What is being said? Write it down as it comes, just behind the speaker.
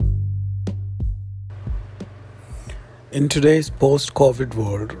In today's post COVID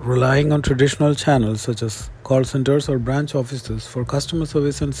world, relying on traditional channels such as call centers or branch offices for customer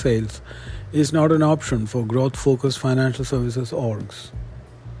service and sales is not an option for growth focused financial services orgs.